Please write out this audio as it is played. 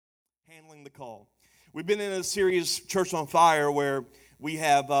Handling the Call. We've been in a series, Church on Fire, where we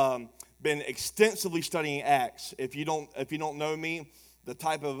have been extensively studying Acts. If you don't know me, the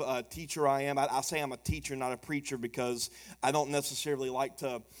type of teacher I am, I say I'm a teacher, not a preacher, because I don't necessarily like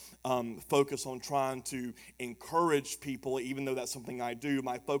to focus on trying to encourage people, even though that's something I do.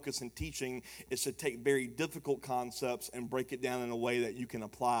 My focus in teaching is to take very difficult concepts and break it down in a way that you can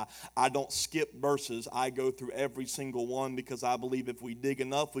apply. I don't skip verses. I go through every single one because I believe if we dig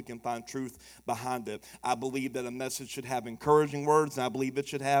enough, we can find truth behind it. I believe that a message should have encouraging words, and I believe it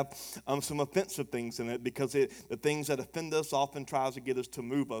should have some offensive things in it, because the things that offend us often tries to get us to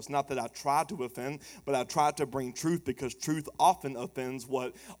move us. Not that I try to offend, but I try to bring truth, because truth often offends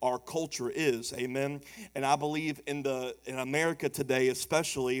what our culture is. Amen. And I believe in America today,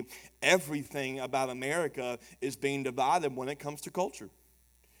 especially, everything about America is being divided when it comes to culture.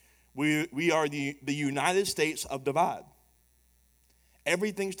 We are the United States of divide.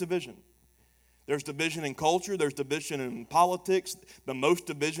 Everything's division. There's division in culture. There's division in politics. The most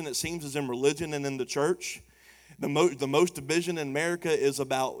division, it seems, is in religion and in the church. The most division in America is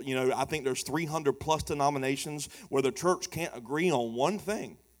about, I think there's 300 plus denominations where the church can't agree on one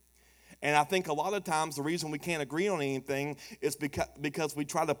thing. And I think a lot of times the reason we can't agree on anything is because we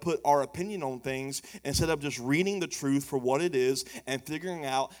try to put our opinion on things instead of just reading the truth for what it is and figuring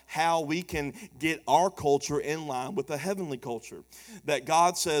out how we can get our culture in line with the heavenly culture. That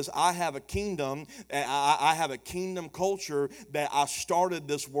God says, I have a kingdom, and I have a kingdom culture that I started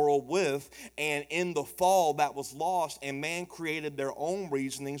this world with, and in the fall that was lost, and man created their own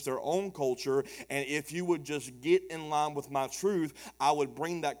reasonings, their own culture, and if you would just get in line with my truth, I would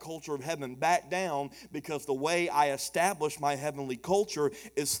bring that culture of heaven back down, because the way I establish my heavenly culture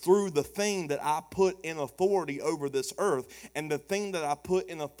is through the thing that I put in authority over this earth. And the thing that I put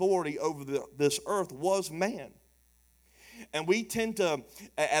in authority over this earth was man. And we tend to,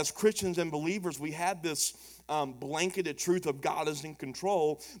 as Christians and believers, we have this blanketed truth of God is in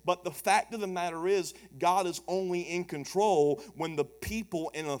control. But the fact of the matter is, God is only in control when the people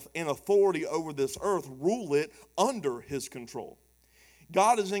in authority over this earth rule it under his control.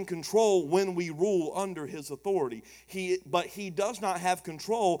 God is in control when we rule under his authority. But he does not have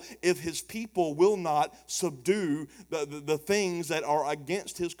control if his people will not subdue the things that are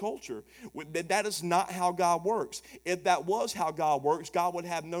against his culture. That is not how God works. If that was how God works, God would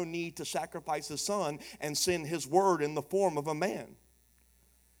have no need to sacrifice his son and send his word in the form of a man.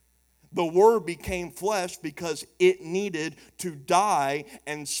 The word became flesh because it needed to die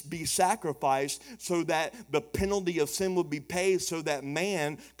and be sacrificed so that the penalty of sin would be paid, so that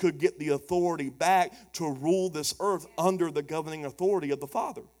man could get the authority back to rule this earth under the governing authority of the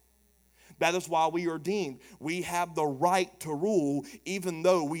Father. That is why we are deemed. We have the right to rule, even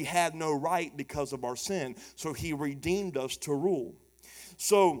though we had no right because of our sin. So he redeemed us to rule.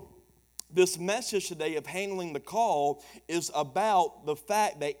 So this message today of handling the call is about the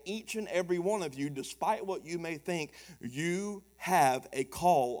fact that each and every one of you, despite what you may think, you have a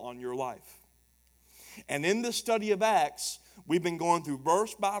call on your life. And in this study of Acts, we've been going through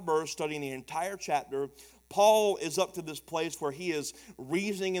verse by verse, studying the entire chapter. Paul is up to this place where he is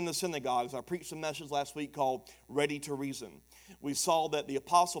reasoning in the synagogues. I preached a message last week called Ready to Reason. We saw that the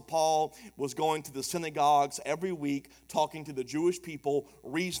Apostle Paul was going to the synagogues every week, talking to the Jewish people,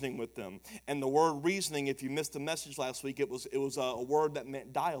 reasoning with them. And the word reasoning, if you missed the message last week, it was a word that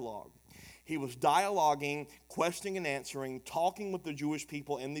meant dialogue. He was dialoguing, questioning and answering, talking with the Jewish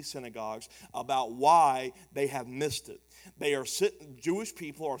people in these synagogues about why they have missed it. Jewish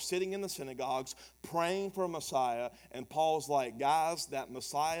people are sitting in the synagogues praying for a Messiah, and Paul's like, guys, that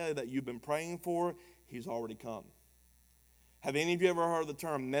Messiah that you've been praying for, he's already come. Have any of you ever heard the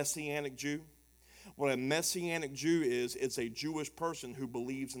term Messianic Jew? What a Messianic Jew is, it's a Jewish person who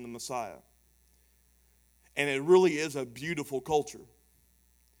believes in the Messiah. And it really is a beautiful culture.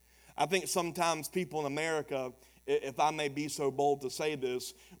 I think sometimes people in America, if I may be so bold to say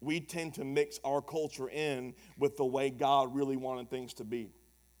this, we tend to mix our culture in with the way God really wanted things to be.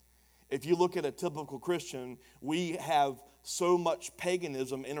 If you look at a typical Christian, we have so much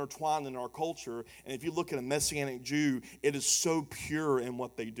paganism intertwined in our culture. And if you look at a Messianic Jew, it is so pure in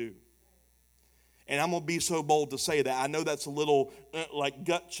what they do. And I'm going to be so bold to say that. I know that's a little like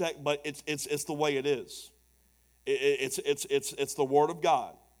gut check, but it's the way it is. It's the Word of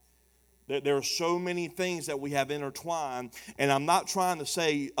God. There are so many things that we have intertwined, and I'm not trying to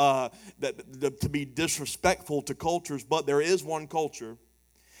say to be disrespectful to cultures, but there is one culture,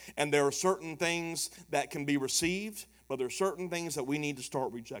 and there are certain things that can be received, but there are certain things that we need to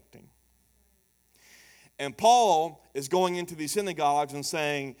start rejecting. And Paul is going into these synagogues and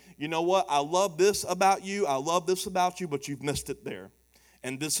saying, you know what, I love this about you, but you've missed it there.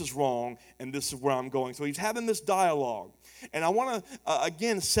 and this is wrong, and this is where I'm going. So he's having this dialogue. And I want to,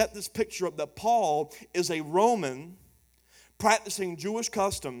 again, set this picture up that Paul is a Roman practicing Jewish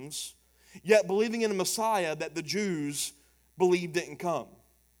customs, yet believing in a Messiah that the Jews believed didn't come.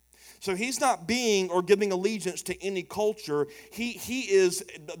 So he's not being or giving allegiance to any culture. He is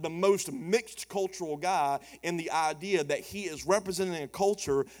the most mixed cultural guy in the idea that he is representing a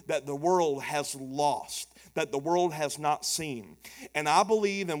culture that the world has lost, that the world has not seen. And I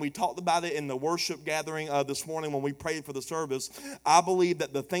believe, and we talked about it in the worship gathering this morning when we prayed for the service, I believe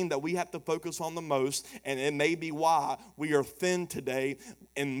that the thing that we have to focus on the most, and it may be why we are thin today,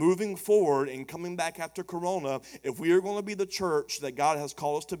 in moving forward and coming back after Corona, if we are going to be the church that God has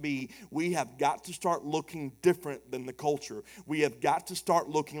called us to be, we have got to start looking different than the culture. We have got to start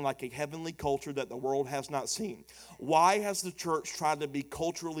looking like a heavenly culture that the world has not seen. Why has the church tried to be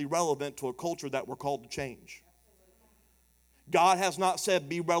culturally relevant to a culture that we're called to change? God has not said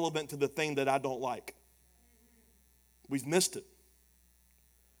be relevant to the thing that I don't like. We've missed it.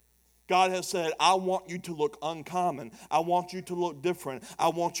 God has said, I want you to look uncommon. I want you to look different. I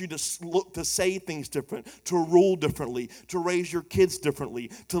want you to look to say things different, to rule differently, to raise your kids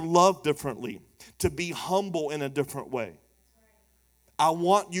differently, to love differently, to be humble in a different way. I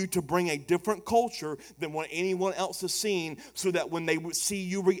want you to bring a different culture than what anyone else has seen, so that when they see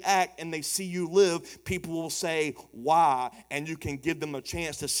you react and they see you live, people will say, why? And you can give them a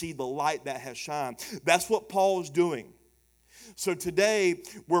chance to see the light that has shined. That's what Paul is doing. So today,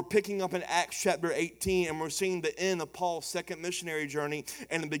 we're picking up in Acts chapter 18, and we're seeing the end of Paul's second missionary journey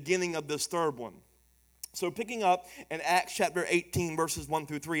and the beginning of this third one. So picking up in Acts chapter 18, verses 1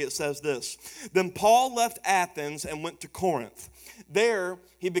 through 3, it says this. Then Paul left Athens and went to Corinth. There,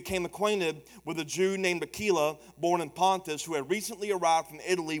 he became acquainted with a Jew named Aquila, born in Pontus, who had recently arrived from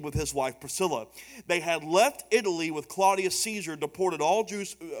Italy with his wife Priscilla. They had left Italy with Claudius Caesar,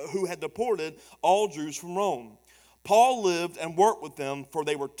 who had deported all Jews from Rome. Paul lived and worked with them, for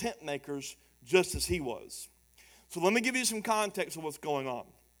they were tent makers just as he was. So let me give you some context of what's going on.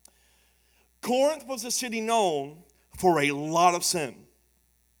 Corinth was a city known for a lot of sin.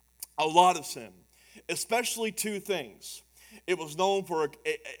 A lot of sin. Especially two things. It was known for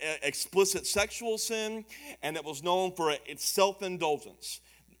explicit sexual sin, and it was known for its self-indulgence.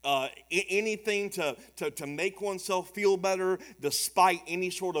 Anything to make oneself feel better despite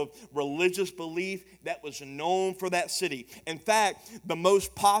any sort of religious belief, that was known for that city. In fact, the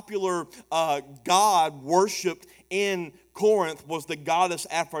most popular god worshipped in Corinth was the goddess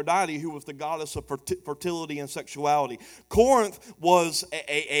Aphrodite, who was the goddess of fertility and sexuality. Corinth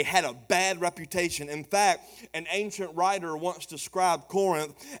had a bad reputation. In fact, an ancient writer once described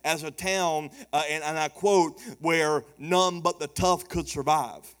Corinth as a town, and I quote, where none but the tough could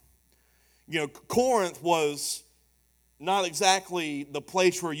survive. You know, Corinth was not exactly the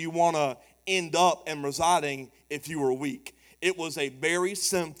place where you want to end up and residing if you were weak. It was a very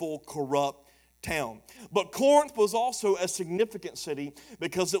sinful, corrupt town. But Corinth was also a significant city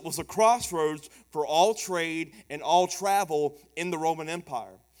because it was a crossroads for all trade and all travel in the Roman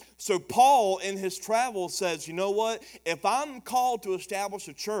Empire. So Paul, in his travels, says, you know what? If I'm called to establish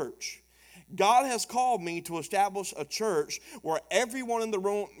a church, God has called me to establish a church where everyone in the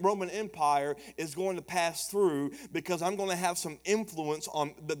Roman Empire is going to pass through, because I'm going to have some influence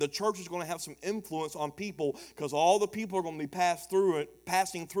on, the church is going to have some influence on people, because all the people are going to be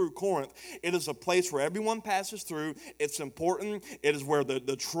passing through Corinth. It is a place where everyone passes through. It's important. It is where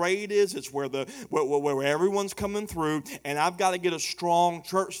the trade is. It's where where everyone's coming through, and I've got to get a strong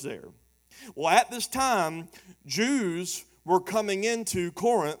church there. Well, at this time, Jews were coming into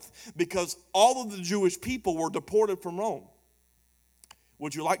Corinth because all of the Jewish people were deported from Rome.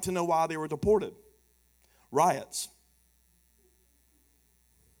 Would you like to know why they were deported? Riots.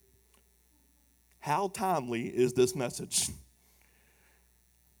 How timely is this message?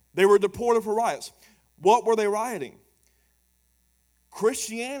 They were deported for riots. What were they rioting?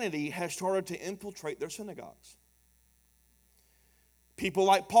 Christianity has started to infiltrate their synagogues. People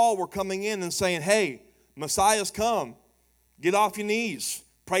like Paul were coming in and saying, hey, Messiah's come. Get off your knees.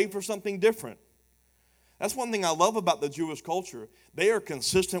 Pray for something different. That's one thing I love about the Jewish culture. They are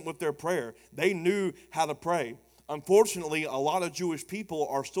consistent with their prayer. They knew how to pray. Unfortunately, a lot of Jewish people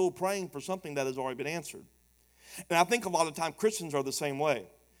are still praying for something that has already been answered. And I think a lot of times Christians are the same way.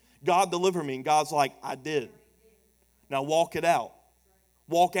 God deliver me. And God's like, I did. Now walk it out.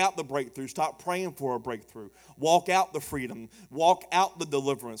 Walk out the breakthrough. Stop praying for a breakthrough. Walk out the freedom. Walk out the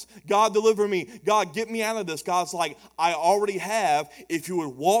deliverance. God, deliver me. God, get me out of this. God's like, I already have. If you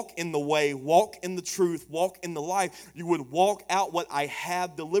would walk in the way, walk in the truth, walk in the life, you would walk out what I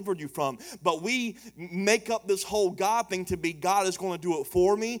have delivered you from. But we make up this whole God thing to be God is going to do it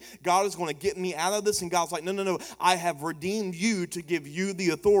for me. God is going to get me out of this. And God's like, no, no, no. I have redeemed you to give you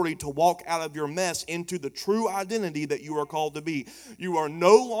the authority to walk out of your mess into the true identity that you are called to be. You are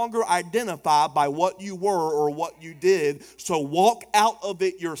no longer identified by what you were or what you did. So walk out of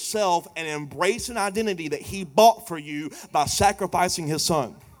it yourself and embrace an identity that he bought for you by sacrificing his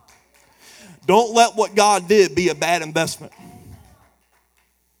son. Don't let what God did be a bad investment.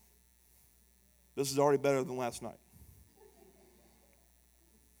 This is already better than last night.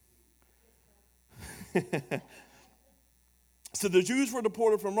 So the Jews were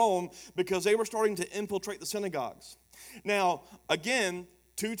deported from Rome because they were starting to infiltrate the synagogues. Now, again,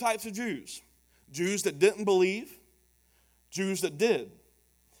 two types of Jews. Jews that didn't believe, Jews that did.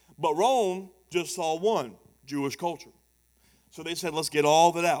 But Rome just saw one, Jewish culture. So they said, let's get all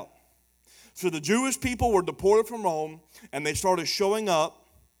of it out. So the Jewish people were deported from Rome, and they started showing up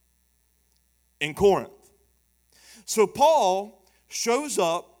in Corinth. So Paul shows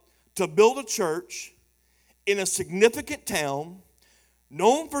up to build a church in a significant town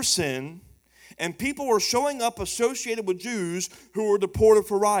known for sin, and people were showing up associated with Jews who were deported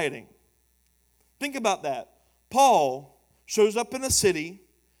for rioting. Think about that. Paul shows up in a city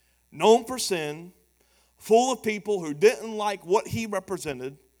known for sin, full of people who didn't like what he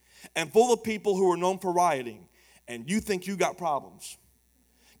represented, and full of people who were known for rioting. And you think you got problems.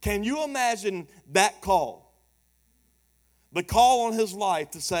 Can you imagine that call? The call on his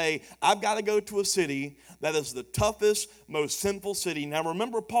life to say, I've got to go to a city that is the toughest, most sinful city. Now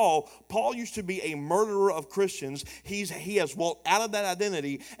remember Paul. Paul used to be a murderer of Christians. He has walked out of that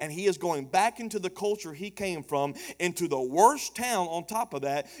identity, and he is going back into the culture he came from, into the worst town on top of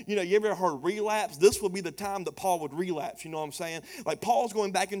that. You know, you ever heard relapse? This would be the time that Paul would relapse. You know what I'm saying? Like Paul's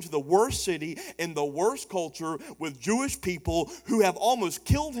going back into the worst city, in the worst culture, with Jewish people who have almost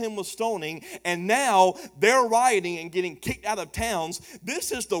killed him with stoning, and now they're rioting and getting kicked out of towns.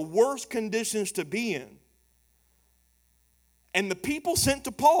 This is the worst conditions to be in. And the people sent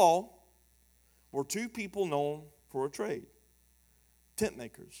to Paul were two people known for a trade, tent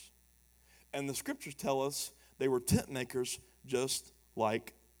makers. And the scriptures tell us they were tent makers just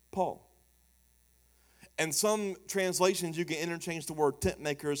like Paul. And some translations you can interchange the word tent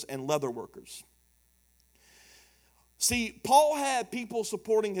makers and leather workers. See, Paul had people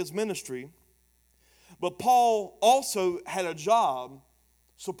supporting his ministry, but Paul also had a job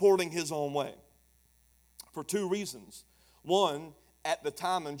supporting his own way for two reasons. One, at the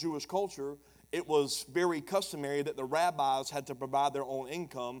time in Jewish culture, it was very customary that the rabbis had to provide their own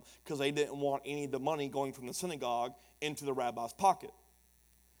income because they didn't want any of the money going from the synagogue into the rabbi's pocket.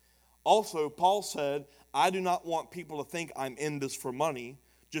 Also, Paul said, I do not want people to think I'm in this for money,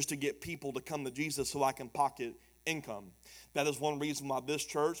 just to get people to come to Jesus so I can pocket income. That is one reason why this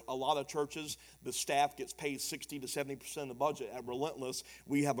church, a lot of churches, the staff gets paid 60 to 70% of the budget. At Relentless,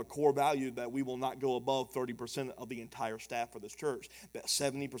 we have a core value that we will not go above 30% of the entire staff for this church. That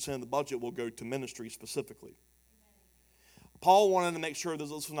 70% of the budget will go to ministry specifically. Paul wanted to make sure that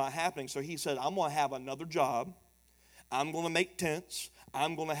this was not happening, so he said, I'm going to have another job. I'm going to make tents.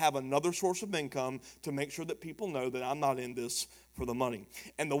 I'm going to have another source of income to make sure that people know that I'm not in this for the money.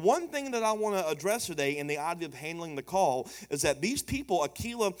 And the one thing that I want to address today in the idea of handling the call is that these people,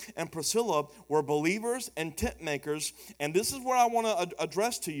 Aquila and Priscilla, were believers and tent makers. And this is what I want to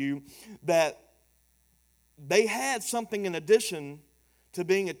address to you, that they had something in addition to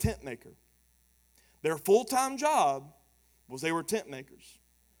being a tent maker. Their full-time job was they were tent makers.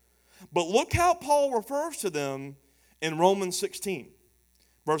 But look how Paul refers to them in Romans 16.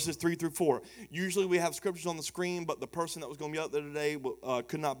 Verses 3 through 4. Usually we have scriptures on the screen, but the person that was going to be out there today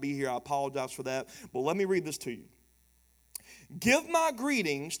could not be here. I apologize for that. But let me read this to you. Give my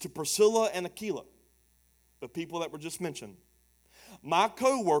greetings to Priscilla and Aquila, the people that were just mentioned, my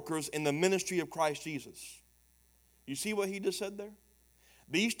co-workers in the ministry of Christ Jesus. You see what he just said there?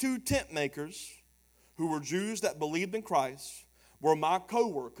 These two tent makers who were Jews that believed in Christ were my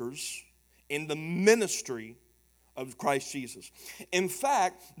co-workers in the ministry of Christ Jesus. In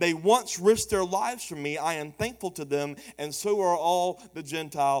fact, they once risked their lives for me. I am thankful to them, and so are all the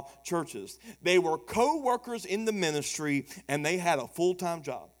Gentile churches. They were co-workers in the ministry, and they had a full-time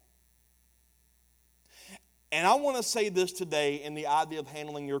job. And I want to say this today in the idea of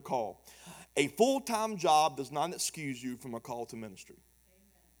handling your call. A full-time job does not excuse you from a call to ministry.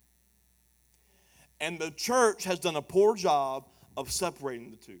 And the church has done a poor job of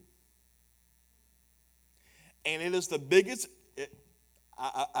separating the two. And it is the biggest,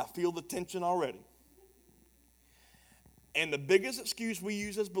 I feel the tension already. And the biggest excuse we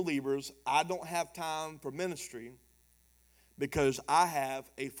use as believers, I don't have time for ministry because I have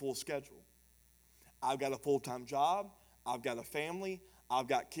a full schedule. I've got a full-time job. I've got a family. I've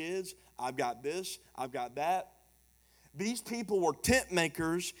got kids. I've got this. I've got that. These people were tent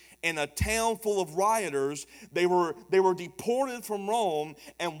makers in a town full of rioters. They were deported from Rome,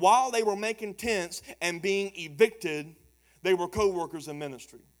 and while they were making tents and being evicted, they were co-workers in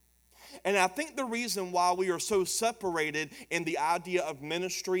ministry. And I think the reason why we are so separated in the idea of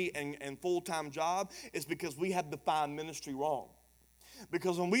ministry and full-time job is because we have defined ministry wrong.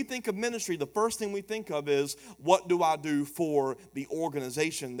 Because when we think of ministry, the first thing we think of is, what do I do for the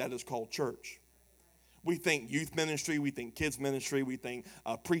organization that is called church? We think youth ministry, we think kids ministry, we think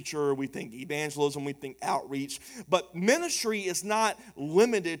preacher, we think evangelism, we think outreach. But ministry is not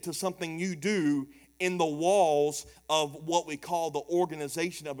limited to something you do in the walls of what we call the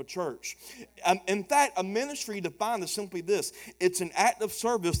organization of a church. In fact, a ministry defined is simply this: it's an act of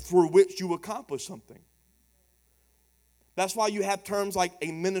service through which you accomplish something. That's why you have terms like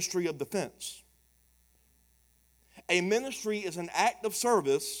a ministry of defense. A ministry is an act of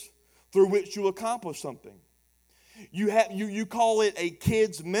service through which you accomplish something. You call it a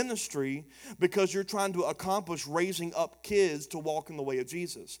kids ministry because you're trying to accomplish raising up kids to walk in the way of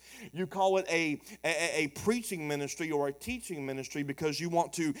Jesus. You call it a preaching ministry or a teaching ministry because you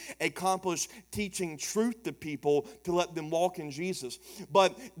want to accomplish teaching truth to people to let them walk in Jesus.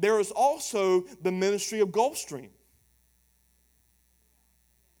 But there is also the ministry of Gulfstream.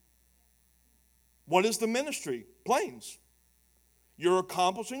 What is the ministry? Planes. You're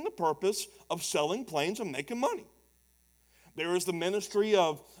accomplishing the purpose of selling planes and making money. There is the ministry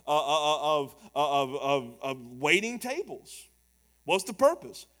of waiting tables. What's the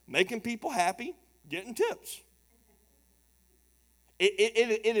purpose? Making people happy, getting tips.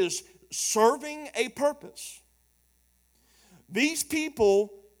 It is serving a purpose. These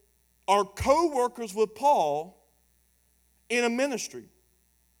people are co-workers with Paul in a ministry.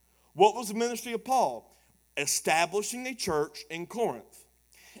 What was the ministry of Paul? Establishing a church in Corinth.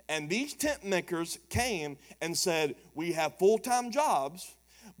 And these tent makers came and said, we have full-time jobs,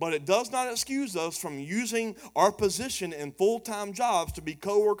 but it does not excuse us from using our position in full-time jobs to be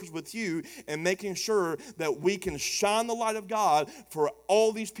co-workers with you and making sure that we can shine the light of God for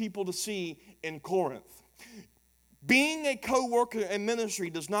all these people to see in Corinth. Being a co-worker in ministry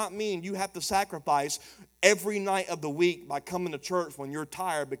does not mean you have to sacrifice every night of the week by coming to church when you're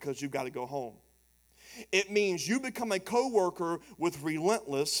tired because you've got to go home. It means you become a co-worker with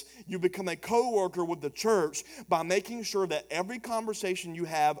Relentless. You become a co-worker with the church by making sure that every conversation you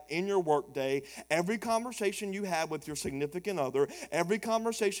have in your workday, every conversation you have with your significant other, every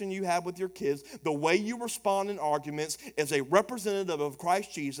conversation you have with your kids, the way you respond in arguments is a representative of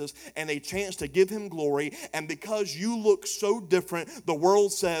Christ Jesus and a chance to give him glory. And because you look so different, the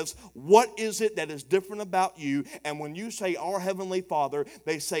world says, what is it that is different about you? And when you say, our Heavenly Father,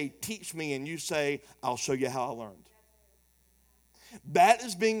 they say, teach me. And you say, I'll show you how I learned. That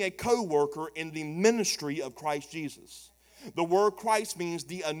is being a co-worker in the ministry of Christ Jesus. The word Christ means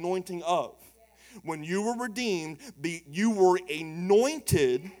the anointing of. When you were redeemed, you were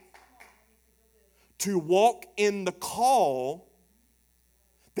anointed to walk in the call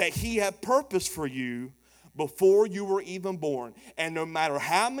that he had purpose for you before you were even born. And no matter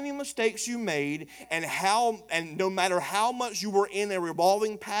how many mistakes you made and no matter how much you were in a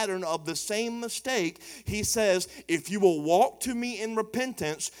revolving pattern of the same mistake, he says, if you will walk to me in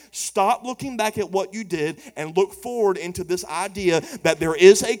repentance, stop looking back at what you did and look forward into this idea that there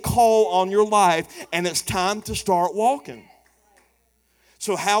is a call on your life and it's time to start walking.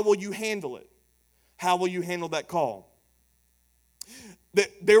 So how will you handle it? How will you handle that call?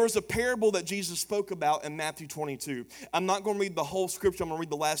 There was a parable that Jesus spoke about in Matthew 22. I'm not going to read the whole scripture. I'm going to read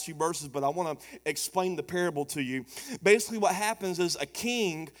the last few verses, but I want to explain the parable to you. Basically, what happens is a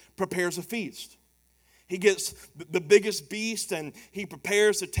king prepares a feast. He gets the biggest beast and he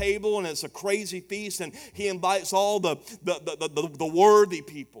prepares a table, and it's a crazy feast, and he invites all the worthy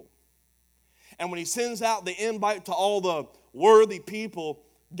people. And when he sends out the invite to all the worthy people,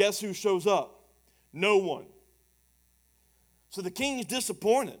 guess who shows up? No one. So the king is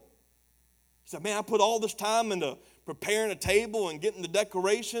disappointed. He said, man, I put all this time into preparing a table and getting the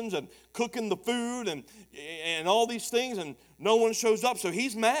decorations and cooking the food and all these things, and no one shows up, so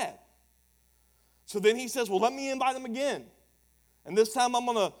he's mad. So then he says, well, let me invite them again. And this time I'm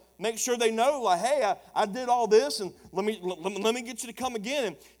going to make sure they know, like, hey, I did all this, and let me get you to come again.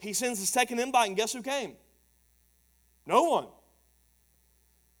 And he sends the second invite, and guess who came? No one.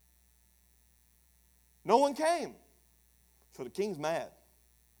 No one came. So the king's mad.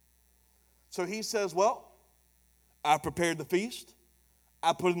 So he says, well, I prepared the feast.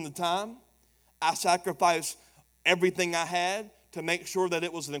 I put in the time. I sacrificed everything I had to make sure that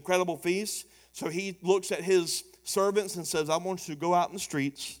it was an incredible feast. So he looks at his servants and says, I want you to go out in the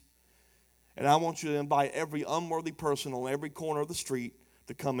streets, and I want you to invite every unworthy person on every corner of the street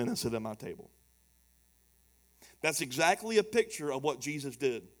to come in and sit at my table. That's exactly a picture of what Jesus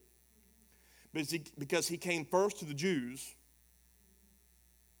did. Because he came first to the Jews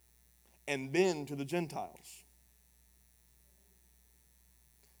and then to the Gentiles.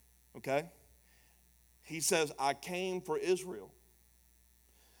 Okay? He says, I came for Israel.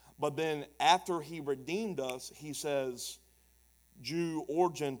 But then after he redeemed us, he says, Jew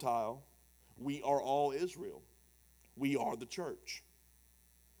or Gentile, we are all Israel. We are the church.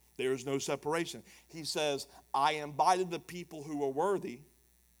 There is no separation. He says, I invited the people who are worthy,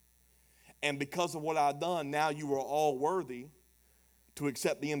 and because of what I've done, now you are all worthy to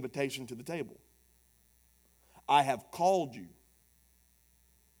accept the invitation to the table. I have called you.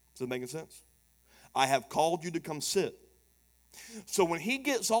 Is that making sense? I have called you to come sit. So when he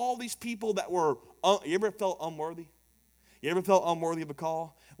gets all these people that were, you ever felt unworthy? You ever felt unworthy of a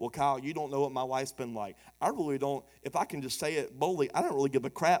call? Well, Kyle, you don't know what my life's been like. I really don't, if I can just say it boldly, I don't really give a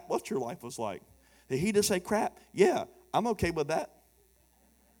crap what your life was like. Did he just say crap? Yeah, I'm okay with that.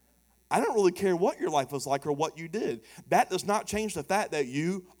 I don't really care what your life was like or what you did. That does not change the fact that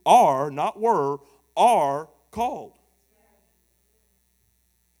you are, not were, are called.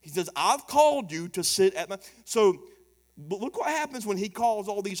 He says, I've called you to sit at my... So, but look what happens when he calls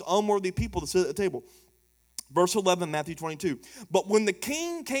all these unworthy people to sit at the table. Verse 11, Matthew 22. But when the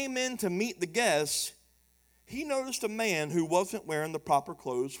king came in to meet the guests, he noticed a man who wasn't wearing the proper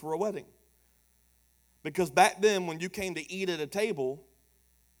clothes for a wedding. Because back then, when you came to eat at a table,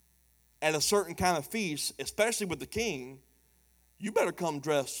 at a certain kind of feast, especially with the king, you better come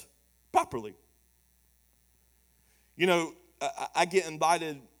dressed properly. You know, I get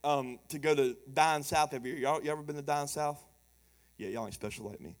invited to go to Dine South every year. You ever been to Dine South? Yeah, y'all ain't special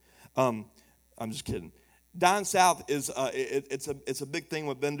like me. I'm just kidding. Dine South is it's a big thing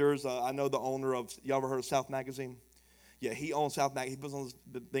with vendors. I know the owner of, y'all ever heard of South Magazine? Yeah, he owns South Magazine. He puts on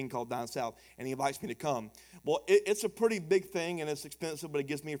this thing called Dine South, and he invites me to come. Well, it's a pretty big thing, and it's expensive, but it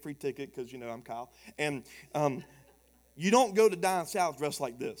gives me a free ticket because, you know, I'm Kyle. And you don't go to Dine South dressed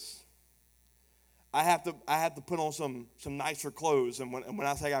like this. I have to put on some nicer clothes, and when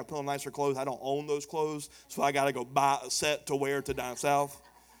I say I got to put on nicer clothes, I don't own those clothes, so I got to go buy a set to wear to Dine South.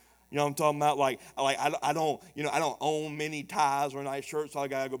 You know what I'm talking about? Like I don't own many ties or nice shirts, so I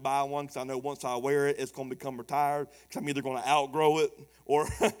gotta go buy one because I know once I wear it, it's gonna become retired because I'm either gonna outgrow it or,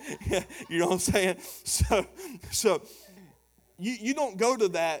 you know what I'm saying? So you don't go to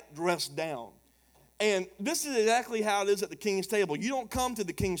that dressed down. And this is exactly how it is at the king's table. You don't come to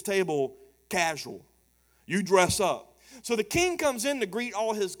the king's table casual. You dress up. So the king comes in to greet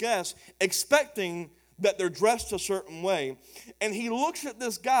all his guests, expecting that they're dressed a certain way. And he looks at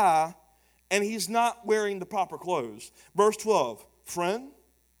this guy, and he's not wearing the proper clothes. Verse 12, friend,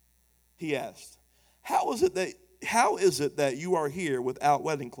 he asked, how is it that you are here without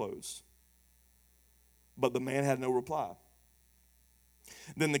wedding clothes? But the man had no reply.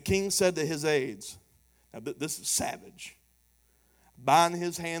 Then the king said to his aides, now this is savage, bind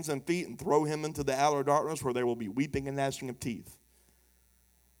his hands and feet and throw him into the outer darkness where there will be weeping and gnashing of teeth.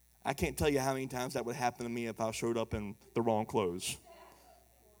 I can't tell you how many times that would happen to me if I showed up in the wrong clothes.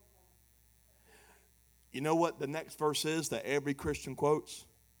 You know what the next verse is that every Christian quotes?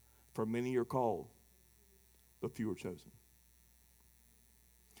 For many are called, but few are chosen.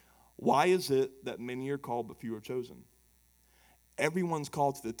 Why is it that many are called, but few are chosen? Everyone's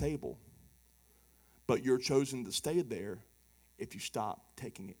called to the table, but you're chosen to stay there if you stop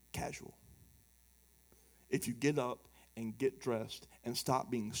taking it casual. If you get up and get dressed and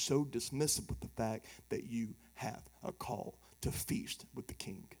stop being so dismissive with the fact that you have a call to feast with the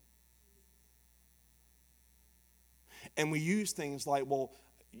king. And we use things like, well,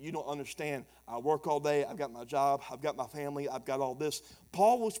 you don't understand. I work all day. I've got my job. I've got my family. I've got all this.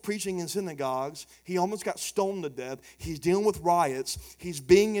 Paul was preaching in synagogues. He almost got stoned to death. He's dealing with riots. He's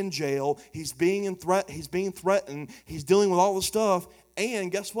being in jail. He's being threatened. He's dealing with all this stuff.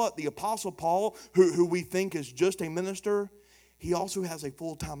 And guess what? The Apostle Paul, who we think is just a minister, he also has a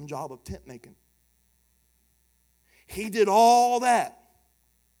full-time job of tent making. He did all that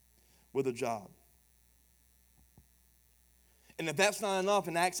with a job. And if that's not enough,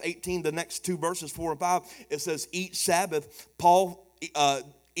 in Acts 18, the next two verses, 4 and 5, it says each Sabbath found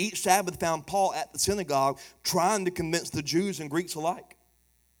Paul at the synagogue trying to convince the Jews and Greeks alike.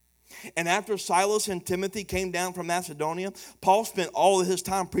 And after Silas and Timothy came down from Macedonia, Paul spent all of his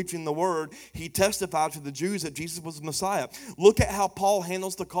time preaching the word. He testified to the Jews that Jesus was the Messiah. Look at how Paul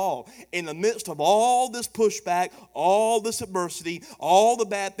handles the call. In the midst of all this pushback, all this adversity, all the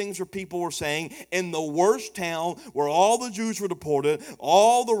bad things that people were saying, in the worst town where all the Jews were deported,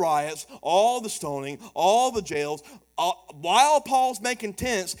 all the riots, all the stoning, all the jails, while Paul's making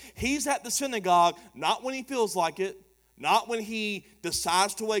tents, he's at the synagogue, not when he feels like it, not when he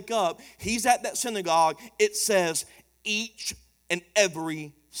decides to wake up. He's at that synagogue, it says, each and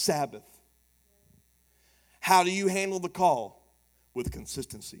every Sabbath. How do you handle the call? With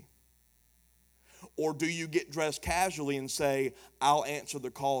consistency. Or do you get dressed casually and say, I'll answer the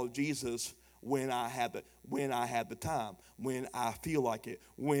call of Jesus when I have the time, when I feel like it,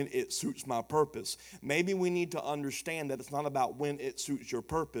 when it suits my purpose? Maybe we need to understand that it's not about when it suits your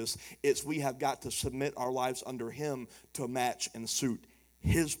purpose. It's we have got to submit our lives under Him to match and suit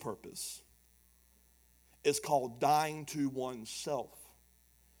His purpose. It's called dying to oneself.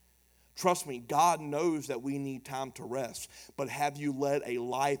 Trust me, God knows that we need time to rest. But have you led a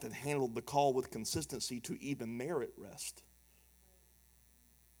life and handled the call with consistency to even merit rest?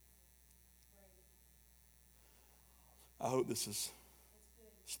 I hope this is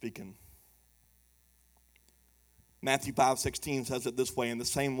speaking. Matthew 5:16 says it this way, in the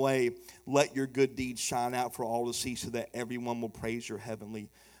same way, let your good deeds shine out for all to see so that everyone will praise your heavenly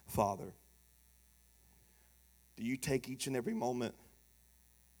Father. Do you take each and every moment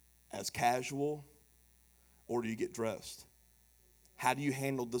as casual, or do you get dressed? How do you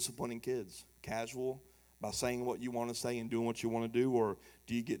handle disciplining kids? Casual, by saying what you want to say and doing what you want to do, or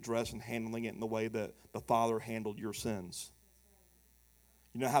do you get dressed and handling it in the way that the Father handled your sins?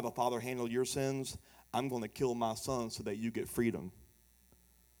 You know how the Father handled your sins? I'm going to kill my son so that you get freedom.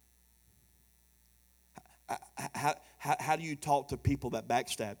 How do you talk to people that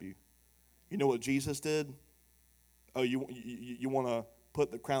backstab you? You know what Jesus did? Oh, you want to put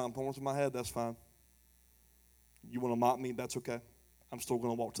the crown of thorns on my head? That's fine. You want to mock me? That's okay. I'm still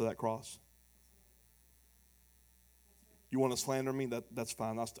going to walk to that cross. You want to slander me? That's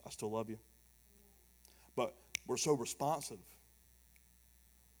fine. I still love you. But we're so responsive.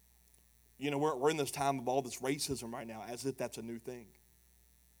 You know, we're in this time of all this racism right now, as if that's a new thing.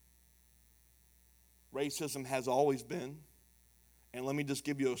 Racism has always been, and let me just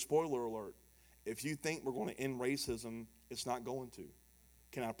give you a spoiler alert. If you think we're going to end racism, it's not going to.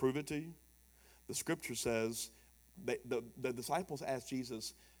 Can I prove it to you? The scripture says, the disciples asked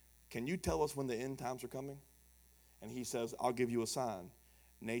Jesus, can you tell us when the end times are coming? And he says, I'll give you a sign.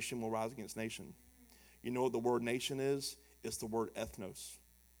 Nation will rise against nation. You know what the word nation is? It's the word ethnos.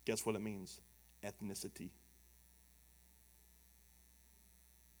 Guess what it means? Ethnicity.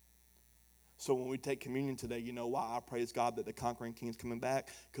 So when we take communion today, you know why I praise God that the conquering King's coming back?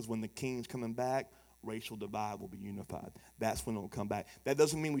 Because when the King's coming back, racial divide will be unified. That's when it will come back. That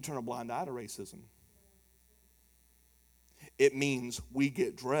doesn't mean we turn a blind eye to racism. It means we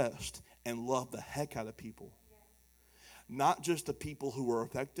get dressed and love the heck out of people. Not just the people who were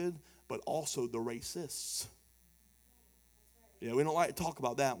affected, but also the racists. Yeah, we don't like to talk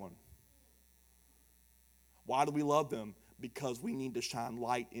about that one. Why do we love them? Because we need to shine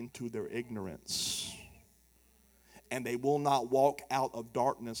light into their ignorance. And they will not walk out of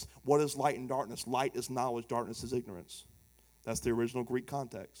darkness. What is light and darkness? Light is knowledge, darkness is ignorance. That's the original Greek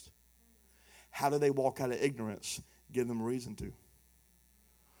context. How do they walk out of ignorance? Give them a reason to.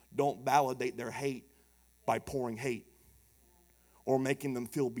 Don't validate their hate by pouring hate or making them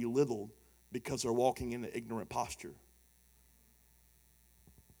feel belittled because they're walking in an ignorant posture.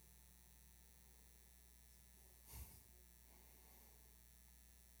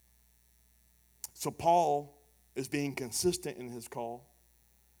 So Paul is being consistent in his call,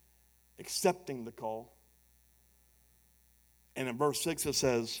 accepting the call. And in verse 6 it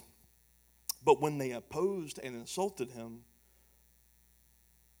says, but when they opposed and insulted him,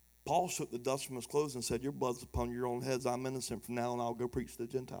 Paul shook the dust from his clothes and said, your blood's upon your own heads. I'm innocent from now on. I'll go preach to the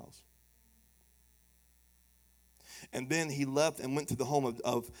Gentiles. And then he left and went to the home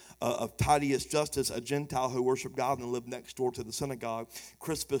of Titius Justus, a Gentile who worshiped God and lived next door to the synagogue.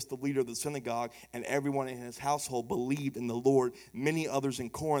 Crispus, the leader of the synagogue, and everyone in his household believed in the Lord. Many others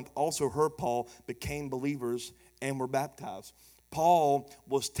in Corinth also heard Paul, became believers, and were baptized. Paul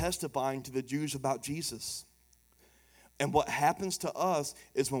was testifying to the Jews about Jesus. And what happens to us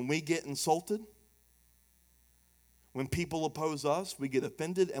is when we get insulted, when people oppose us, we get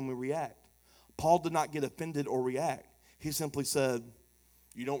offended and we react. Paul did not get offended or react. He simply said,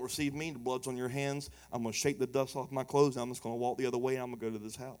 you don't receive me, the blood's on your hands. I'm going to shake the dust off my clothes, and I'm just going to walk the other way, and I'm going to go to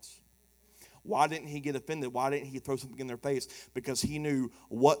this house. Why didn't he get offended? Why didn't he throw something in their face? Because he knew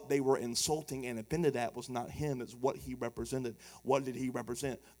what they were insulting and offended at was not him, it's what he represented. What did he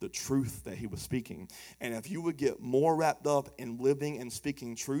represent? The truth that he was speaking. And if you would get more wrapped up in living and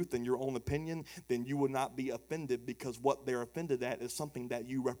speaking truth than your own opinion, then you would not be offended, because what they're offended at is something that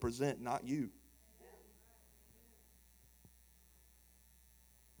you represent, not you.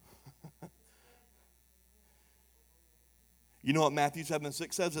 You know what Matthew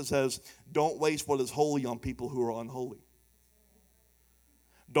 7:6 says? It says, don't waste what is holy on people who are unholy.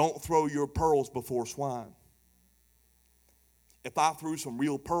 Don't throw your pearls before swine. If I threw some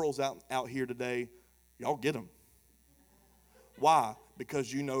real pearls out here today, y'all get them. Why?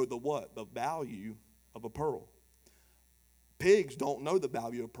 Because you know the what? The value of a pearl. Pigs don't know the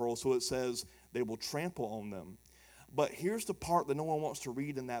value of pearls, so it says they will trample on them. But here's the part that no one wants to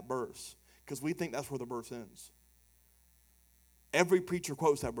read in that verse, because we think that's where the verse ends. Every preacher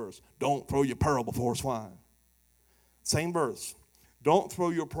quotes that verse. Don't throw your pearl before swine. Same verse. Don't throw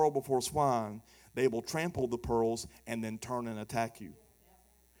your pearl before swine. They will trample the pearls and then turn and attack you.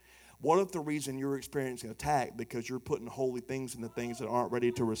 What if the reason you're experiencing attack because you're putting holy things into things that aren't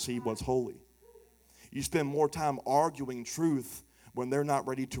ready to receive what's holy? You spend more time arguing truth when they're not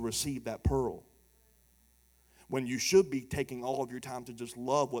ready to receive that pearl, when you should be taking all of your time to just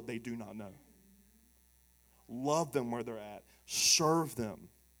love what they do not know. Love them where they're at. Serve them.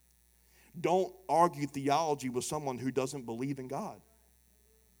 Don't argue theology with someone who doesn't believe in God.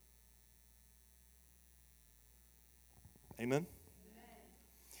 Amen?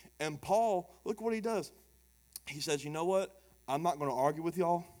 And Paul, look what he does. He says, you know what? I'm not going to argue with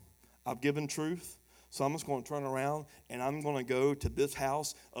y'all. I've given truth. So I'm just going to turn around and I'm going to go to this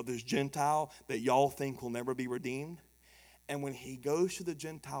house of this Gentile that y'all think will never be redeemed. And when he goes to the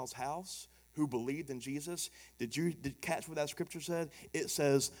Gentile's house, who believed in Jesus, did catch what that scripture said? It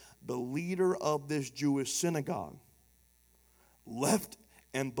says, the leader of this Jewish synagogue left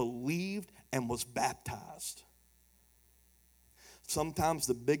and believed and was baptized. Sometimes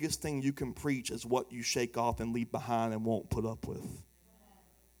the biggest thing you can preach is what you shake off and leave behind and won't put up with,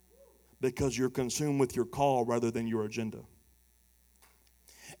 because you're consumed with your call rather than your agenda.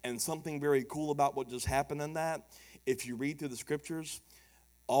 And something very cool about what just happened in that, if you read through the scriptures,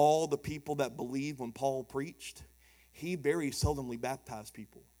 all the people that believed when Paul preached, he very seldomly baptized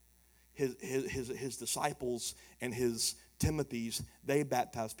people. His disciples and his Timothys, they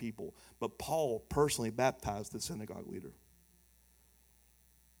baptized people. But Paul personally baptized the synagogue leader.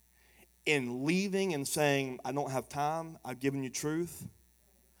 In leaving and saying, I don't have time, I've given you truth,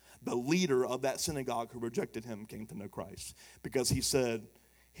 the leader of that synagogue who rejected him came to know Christ. Because he said,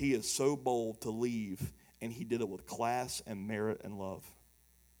 he is so bold to leave, and he did it with class and merit and love.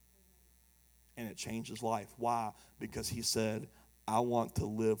 And it changed his life. Why? Because he said, I want to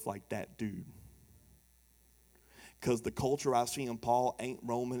live like that dude. Because the culture I see in Paul ain't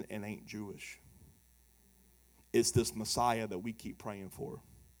Roman and ain't Jewish. It's this Messiah that we keep praying for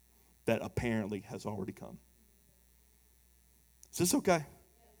that apparently has already come. Is this okay?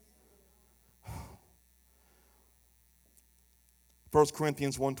 1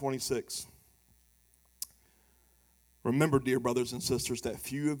 Corinthians 1:26. Remember, dear brothers and sisters, that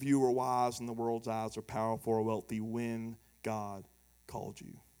few of you are wise in the world's eyes, or powerful or wealthy when God called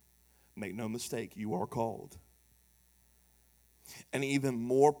you. Make no mistake, you are called. And even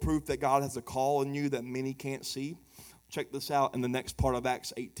more proof that God has a call in you that many can't see. Check this out in the next part of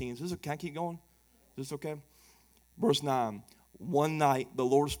Acts 18. Can I keep going? Is this okay? Verse 9. One night the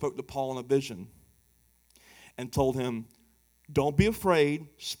Lord spoke to Paul in a vision and told him, don't be afraid,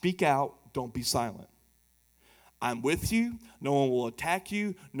 speak out, don't be silent. I'm with you. No one will attack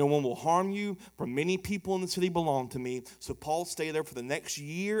you. No one will harm you. For many people in the city belong to me. So Paul stayed there for the next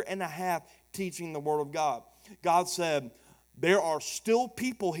year and a half teaching the word of God. God said, there are still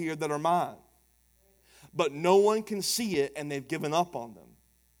people here that are mine, but no one can see it, and they've given up on them.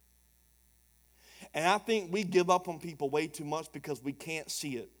 And I think we give up on people way too much because we can't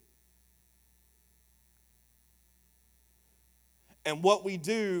see it. And what we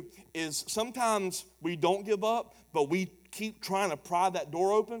do is sometimes we don't give up, but we keep trying to pry that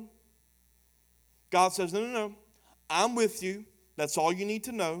door open. God says, no, I'm with you. That's all you need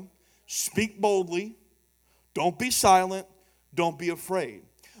to know. Speak boldly. Don't be silent. Don't be afraid.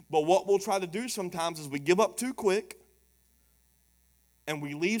 But what we'll try to do sometimes is we give up too quick and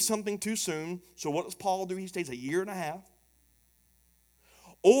we leave something too soon. So what does Paul do? He stays a year and a half.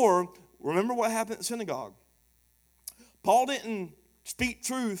 Or remember what happened at synagogue. Paul didn't speak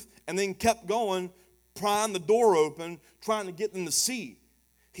truth and then kept going, prying the door open, trying to get them to see.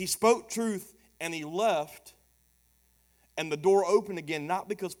 He spoke truth and he left. And the door opened again, not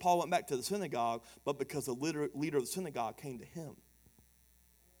because Paul went back to the synagogue, but because the leader of the synagogue came to him.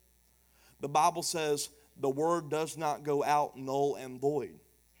 The Bible says the word does not go out null and void.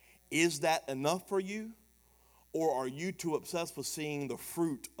 Is that enough for you? Or are you too obsessed with seeing the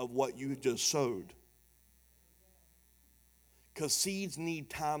fruit of what you just sowed? Because seeds need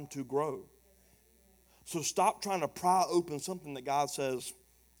time to grow. So stop trying to pry open something that God says,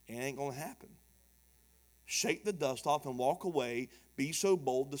 it ain't going to happen. Shake the dust off and walk away. Be so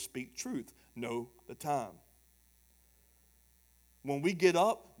bold to speak truth. Know the time. When we get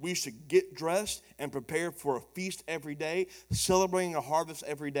up, we should get dressed and prepare for a feast every day, celebrating a harvest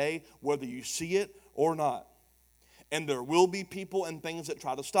every day, whether you see it or not. And there will be people and things that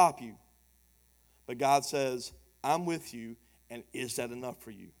try to stop you. But God says, I'm with you, and is that enough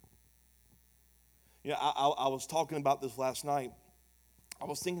for you? You know, I was talking about this last night. I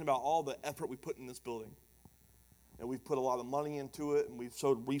was thinking about all the effort we put in this building. And we've put a lot of money into it, and we've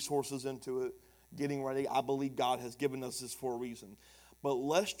sowed resources into it, getting ready. I believe God has given us this for a reason. But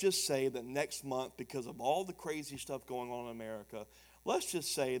let's just say that next month, because of all the crazy stuff going on in America, let's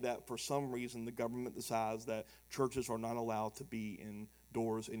just say that for some reason the government decides that churches are not allowed to be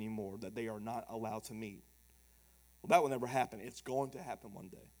indoors anymore, that they are not allowed to meet. Well, that will never happen. It's going to happen one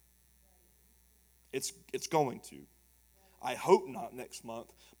day. It's going to. I hope not next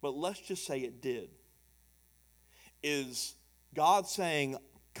month, but let's just say it did. Is God saying,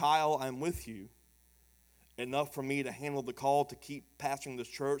 Kyle, I'm with you, enough for me to handle the call to keep pastoring this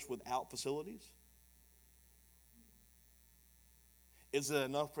church without facilities? Is it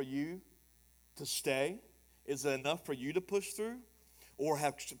enough for you to stay? Is it enough for you to push through? Or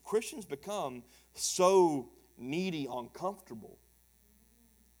have Christians become so needy, uncomfortable?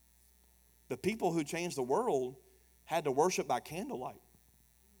 The people who changed the world had to worship by candlelight.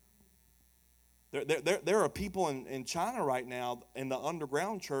 There are people in China right now in the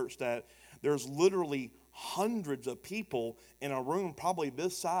underground church that there's literally hundreds of people in a room probably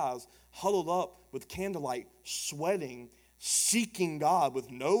this size, huddled up with candlelight, sweating, seeking God with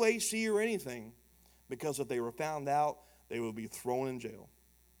no AC or anything, because if they were found out, they would be thrown in jail.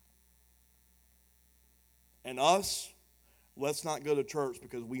 And us, let's not go to church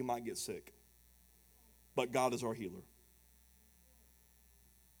because we might get sick. But God is our healer.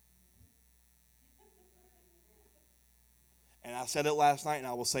 And I said it last night, and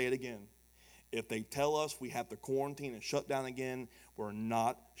I will say it again. If they tell us we have to quarantine and shut down again, we're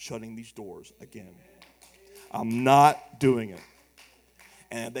not shutting these doors again. I'm not doing it.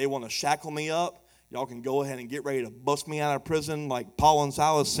 And if they want to shackle me up, y'all can go ahead and get ready to bust me out of prison like Paul and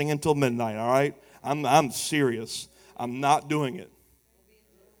Silas singing till midnight, all right? I'm serious. I'm not doing it.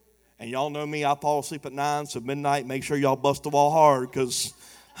 And y'all know me, I fall asleep at 9, so midnight, make sure y'all bust the wall hard, because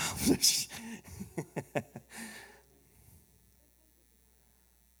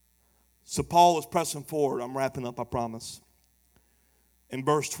so Paul was pressing forward. I'm wrapping up, I promise. In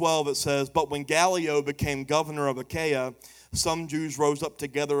verse 12 it says, but when Gallio became governor of Achaia, some Jews rose up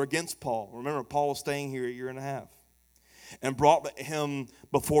together against Paul. Remember, Paul was staying here a year and a half. And brought him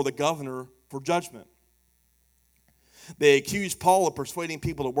before the governor for judgment. They accused Paul of persuading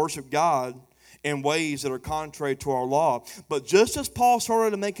people to worship God in ways that are contrary to our law. But just as Paul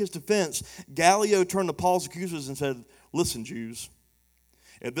started to make his defense, Gallio turned to Paul's accusers and said, listen, Jews,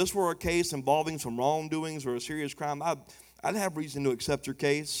 if this were a case involving some wrongdoings or a serious crime, I'd have reason to accept your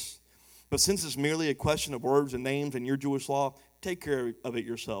case. But since it's merely a question of words and names in your Jewish law, take care of it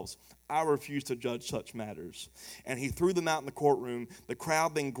yourselves. I refuse to judge such matters. And he threw them out in the courtroom. The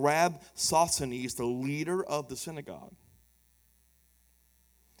crowd then grabbed Sosthenes, the leader of the synagogue,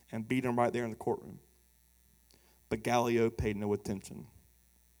 and beat him right there in the courtroom. But Gallio paid no attention.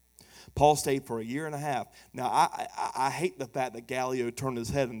 Paul stayed for a year and a half. Now, I hate the fact that Gallio turned his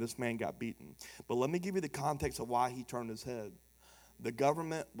head and this man got beaten. But let me give you the context of why he turned his head. The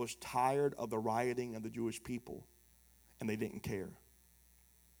government was tired of the rioting of the Jewish people, and they didn't care.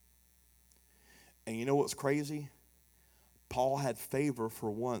 And you know what's crazy? Paul had favor for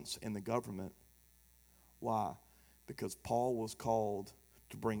once in the government. Why? Because Paul was called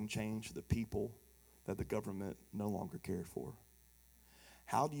to bring change to the people that the government no longer cared for.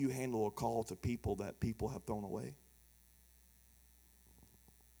 How do you handle a call to people that people have thrown away?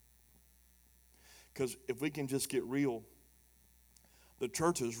 Because if we can just get real, the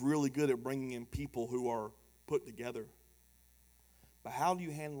church is really good at bringing in people who are put together. But how do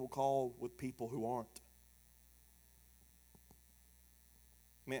you handle a call with people who aren't?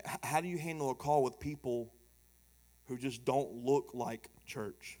 I mean, how do you handle a call with people who just don't look like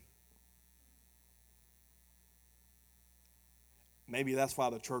church? Maybe that's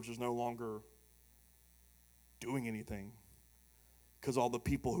why the church is no longer doing anything. Because all the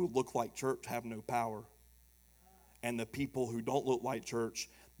people who look like church have no power. And the people who don't look like church,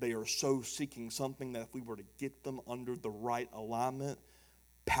 they are so seeking something that if we were to get them under the right alignment,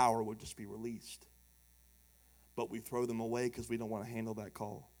 power would just be released. But we throw them away because we don't want to handle that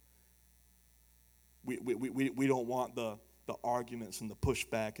call. We don't want the arguments and the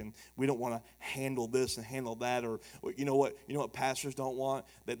pushback, and we don't want to handle this and handle that. Or you know what pastors don't want?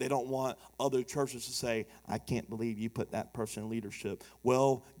 That they don't want other churches to say, I can't believe you put that person in leadership.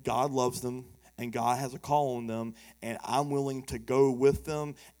 Well, God loves them, and God has a call on them, and I'm willing to go with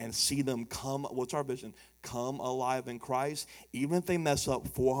them and see them come. What's our vision? Come alive in Christ, even if they mess up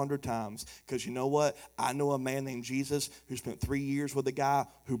 400 times. Because you know what? I know a man named Jesus who spent 3 years with a guy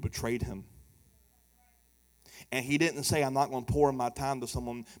who betrayed him. And he didn't say, I'm not going to pour in my time to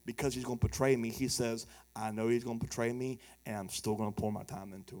someone because he's going to betray me. He says, I know he's going to betray me, and I'm still going to pour my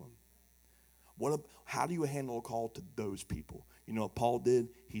time into him. How do you handle a call to those people? You know what Paul did?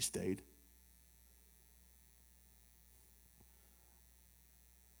 He stayed.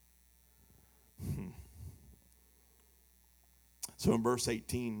 So in verse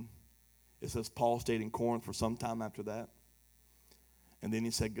 18, it says, Paul stayed in Corinth for some time after that. And then he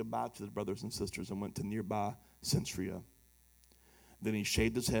said goodbye to the brothers and sisters and went to nearby Cenchrea. Then he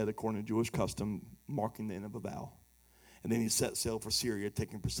shaved his head according to Jewish custom, marking the end of a vow. And then he set sail for Syria,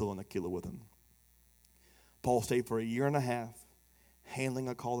 taking Priscilla and Aquila with him. Paul stayed for 1.5 years, handling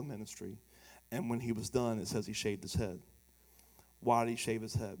a call to ministry. And when he was done, it says he shaved his head. Why did he shave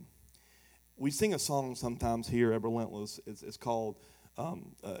his head? We sing a song sometimes here at Relentless. It's called,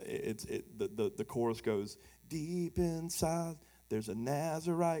 the chorus goes, deep inside, there's a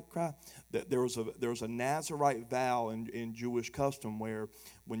Nazarite cry. There was a Nazarite vow in Jewish custom where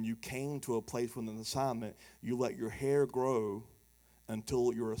when you came to a place with an assignment, you let your hair grow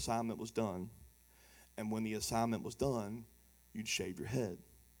until your assignment was done. And when the assignment was done, you'd shave your head.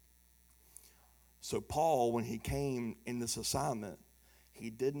 So Paul, when he came in this assignment, he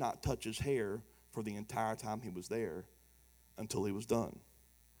did not touch his hair for the entire time he was there until he was done.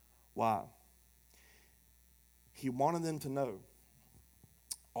 Why? He wanted them to know,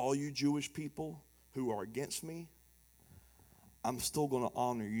 all you Jewish people who are against me, I'm still going to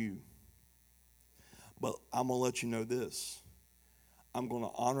honor you. But I'm going to let you know this. I'm going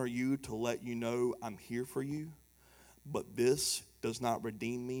to honor you to let you know I'm here for you. But this does not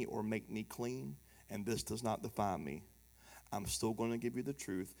redeem me or make me clean, and this does not define me. I'm still going to give you the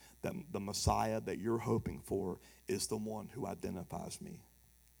truth that the Messiah that you're hoping for is the one who identifies me.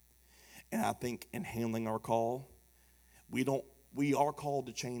 And I think in handling our call, we are called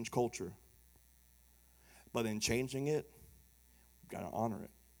to change culture. But in changing it, we've got to honor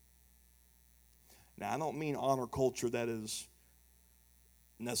it. Now, I don't mean honor culture that is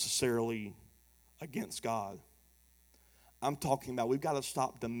necessarily against God. I'm talking about we've got to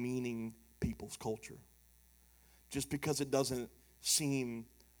stop demeaning people's culture. Just because it doesn't seem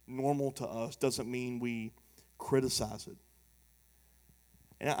normal to us doesn't mean we criticize it.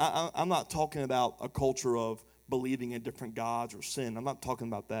 And I'm not talking about a culture of believing in different gods or sin. I'm not talking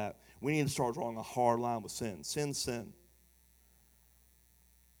about that. We need to start drawing a hard line with sin. Sin's sin.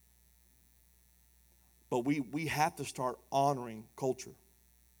 But we have to start honoring culture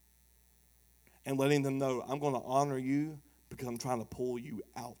and letting them know, I'm going to honor you because I'm trying to pull you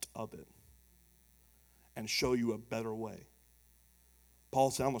out of it and show you a better way.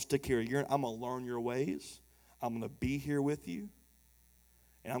 Paul said, I'm going to stick here a year. I'm going to learn your ways. I'm going to be here with you.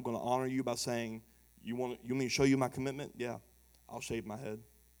 And I'm going to honor you by saying, you want me to show you my commitment? Yeah, I'll shave my head.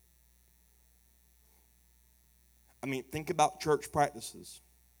 I mean, think about church practices,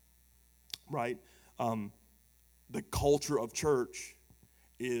 right? The culture of church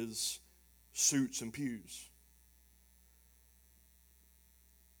is suits and pews.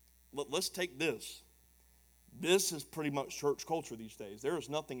 Let's take this. This is pretty much church culture these days. There is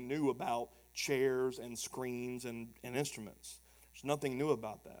nothing new about chairs and screens and instruments. There's nothing new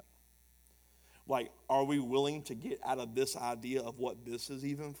about that. Like, are we willing to get out of this idea of what this is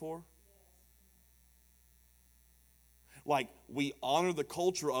even for? Like, we honor the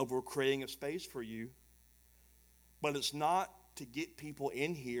culture of we're creating a space for you, but it's not to get people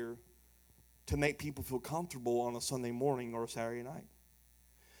in here to make people feel comfortable on a Sunday morning or a Saturday night.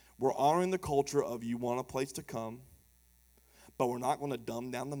 We're honoring the culture of you want a place to come, but we're not going to dumb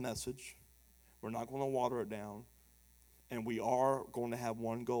down the message. We're not going to water it down. And we are going to have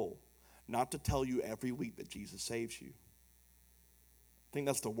one goal, not to tell you every week that Jesus saves you. I think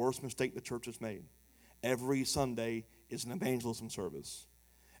that's the worst mistake the church has made. Every Sunday is an evangelism service.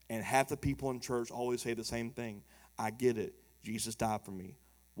 And half the people in church always say the same thing. I get it. Jesus died for me.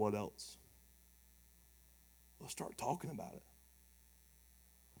 What else? Let's start talking about it.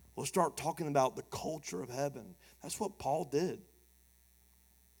 Let's start talking about the culture of heaven. That's what Paul did.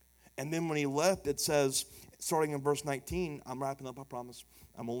 And then when he left, it says, starting in verse 19, I'm wrapping up, I promise.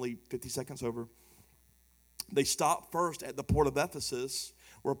 I'm only 50 seconds over. They stopped first at the port of Ephesus,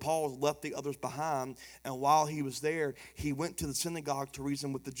 where Paul left the others behind. And while he was there, he went to the synagogue to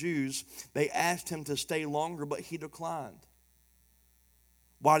reason with the Jews. They asked him to stay longer, but he declined.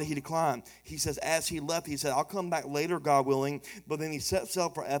 Why did he decline? He says, as he left, he said, I'll come back later, God willing. But then he set sail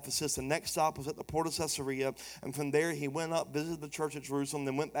for Ephesus. The next stop was at the port of Caesarea. And from there, he went up, visited the church at Jerusalem,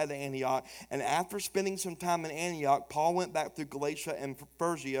 then went back to Antioch. And after spending some time in Antioch, Paul went back through Galatia and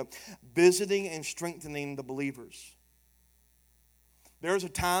Phrygia, visiting and strengthening the believers. There's a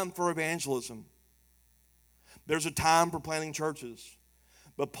time for evangelism. There's a time for planting churches.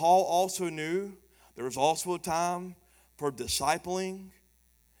 But Paul also knew there was also a time for discipling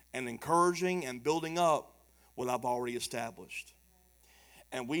and encouraging and building up what I've already established.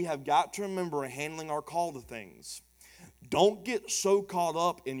 And we have got to remember in handling our call to things, don't get so caught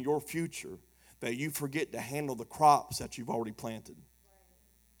up in your future that you forget to handle the crops that you've already planted.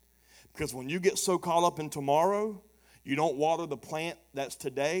 Because when you get so caught up in tomorrow, you don't water the plant that's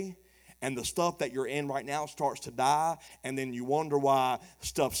today, and the stuff that you're in right now starts to die, and then you wonder why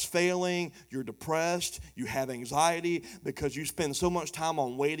stuff's failing, you're depressed, you have anxiety, because you spend so much time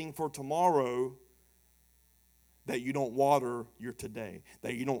on waiting for tomorrow that you don't water your today,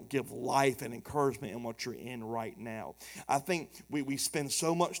 that you don't give life and encouragement in what you're in right now. I think we spend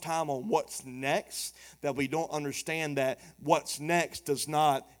so much time on what's next that we don't understand that what's next does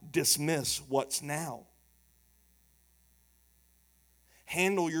not dismiss what's now.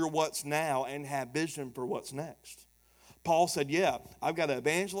 Handle your what's now and have vision for what's next. Paul said, yeah, I've got to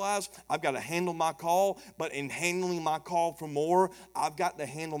evangelize, I've got to handle my call, but in handling my call for more, I've got to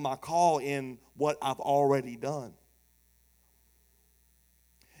handle my call in what I've already done.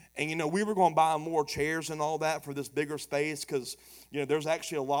 And we were going to buy more chairs and all that for this bigger space because, there's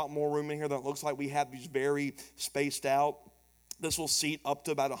actually a lot more room in here that looks like we have these very spaced out. This will seat up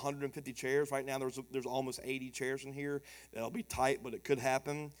to about 150 chairs. Right now, there's almost 80 chairs in here. It'll be tight, but it could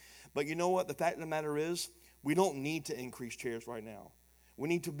happen. But you know what? The fact of the matter is, we don't need to increase chairs right now. We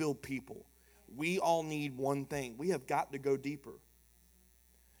need to build people. We all need one thing. We have got to go deeper.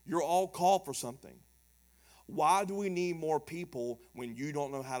 You're all called for something. Why do we need more people when you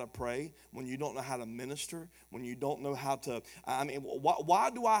don't know how to pray, when you don't know how to minister, when you don't know how to, why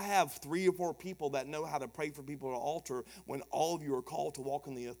do I have 3 or 4 people that know how to pray for people at the altar when all of you are called to walk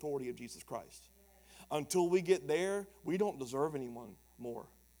in the authority of Jesus Christ? Until we get there, we don't deserve anyone more.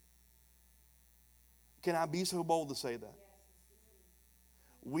 Can I be so bold to say that?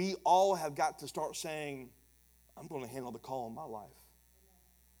 We all have got to start saying, I'm going to handle the call in my life.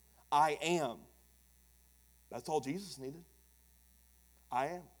 I am. That's all Jesus needed. I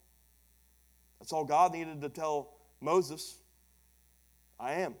am. That's all God needed to tell Moses.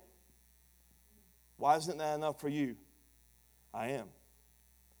 I am. Why isn't that enough for you? I am.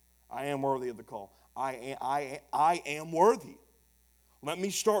 I am worthy of the call. I am worthy. Let me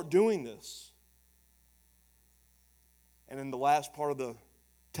start doing this. And in the last part of the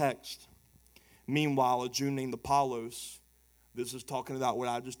text, meanwhile, a Jew named Apollos, this is talking about what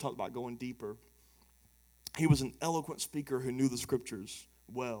I just talked about, going deeper. He was an eloquent speaker who knew the scriptures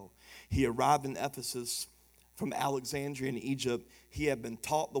well. He arrived in Ephesus from Alexandria in Egypt. He had been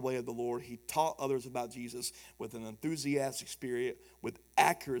taught the way of the Lord. He taught others about Jesus with an enthusiastic spirit, with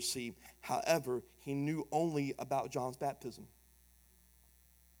accuracy. However, he knew only about John's baptism.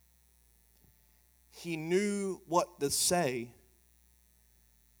 He knew what to say,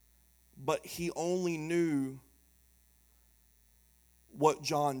 but he only knew what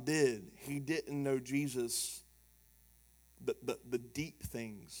John did. He didn't know Jesus, the deep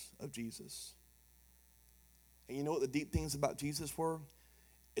things of Jesus. And you know what the deep things about Jesus were?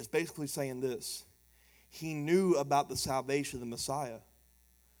 It's basically saying this. He knew about the salvation of the Messiah,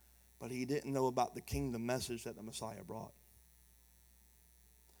 but he didn't know about the kingdom message that the Messiah brought.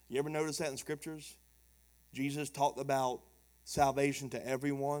 You ever notice that in scriptures? Jesus talked about salvation to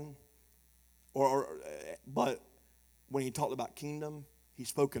everyone, but when he talked about kingdom, he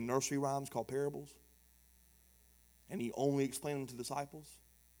spoke in nursery rhymes called parables. And he only explained them to disciples.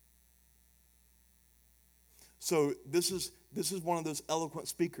 So this is one of those eloquent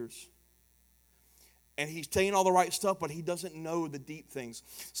speakers. And he's saying all the right stuff, but he doesn't know the deep things.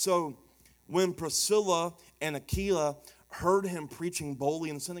 So when Priscilla and Aquila heard him preaching boldly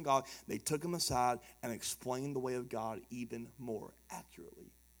in the synagogue, they took him aside and explained the way of God even more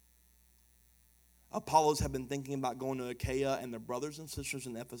accurately. Apollos had been thinking about going to Achaia, and the brothers and sisters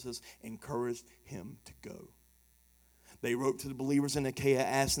in Ephesus encouraged him to go. They wrote to the believers in Achaia,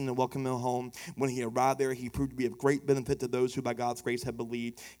 asking them to welcome him home. When he arrived there, he proved to be of great benefit to those who by God's grace had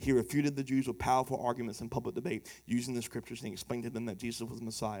believed. He refuted the Jews with powerful arguments and public debate, using the scriptures, and he explained to them that Jesus was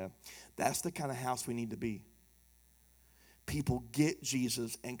Messiah. That's the kind of house we need to be. People get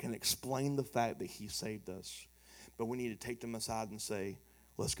Jesus and can explain the fact that he saved us. But we need to take them aside and say,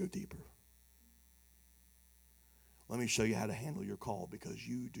 let's go deeper. Let me show you how to handle your call, because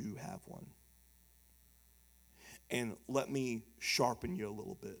you do have one. And let me sharpen you a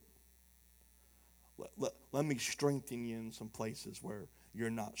little bit. Let me strengthen you in some places where you're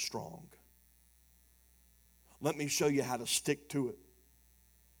not strong. Let me show you how to stick to it.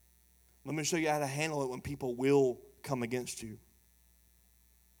 Let me show you how to handle it when people will come against you.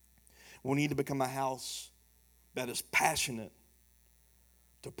 We need to become a house that is passionate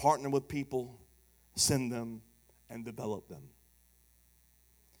to partner with people, send them, and develop them.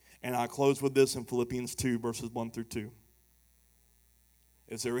 And I close with this in Philippians 2, verses 1 through 2.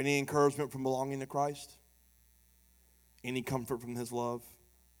 Is there any encouragement from belonging to Christ? Any comfort from his love?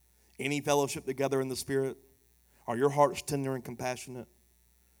 Any fellowship together in the Spirit? Are your hearts tender and compassionate?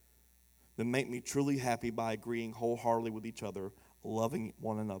 Then make me truly happy by agreeing wholeheartedly with each other, loving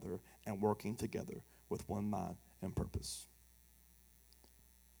one another, and working together with one mind and purpose.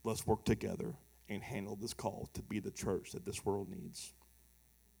 Let's work together and handle this call to be the church that this world needs.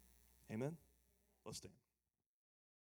 Amen? Let's stand.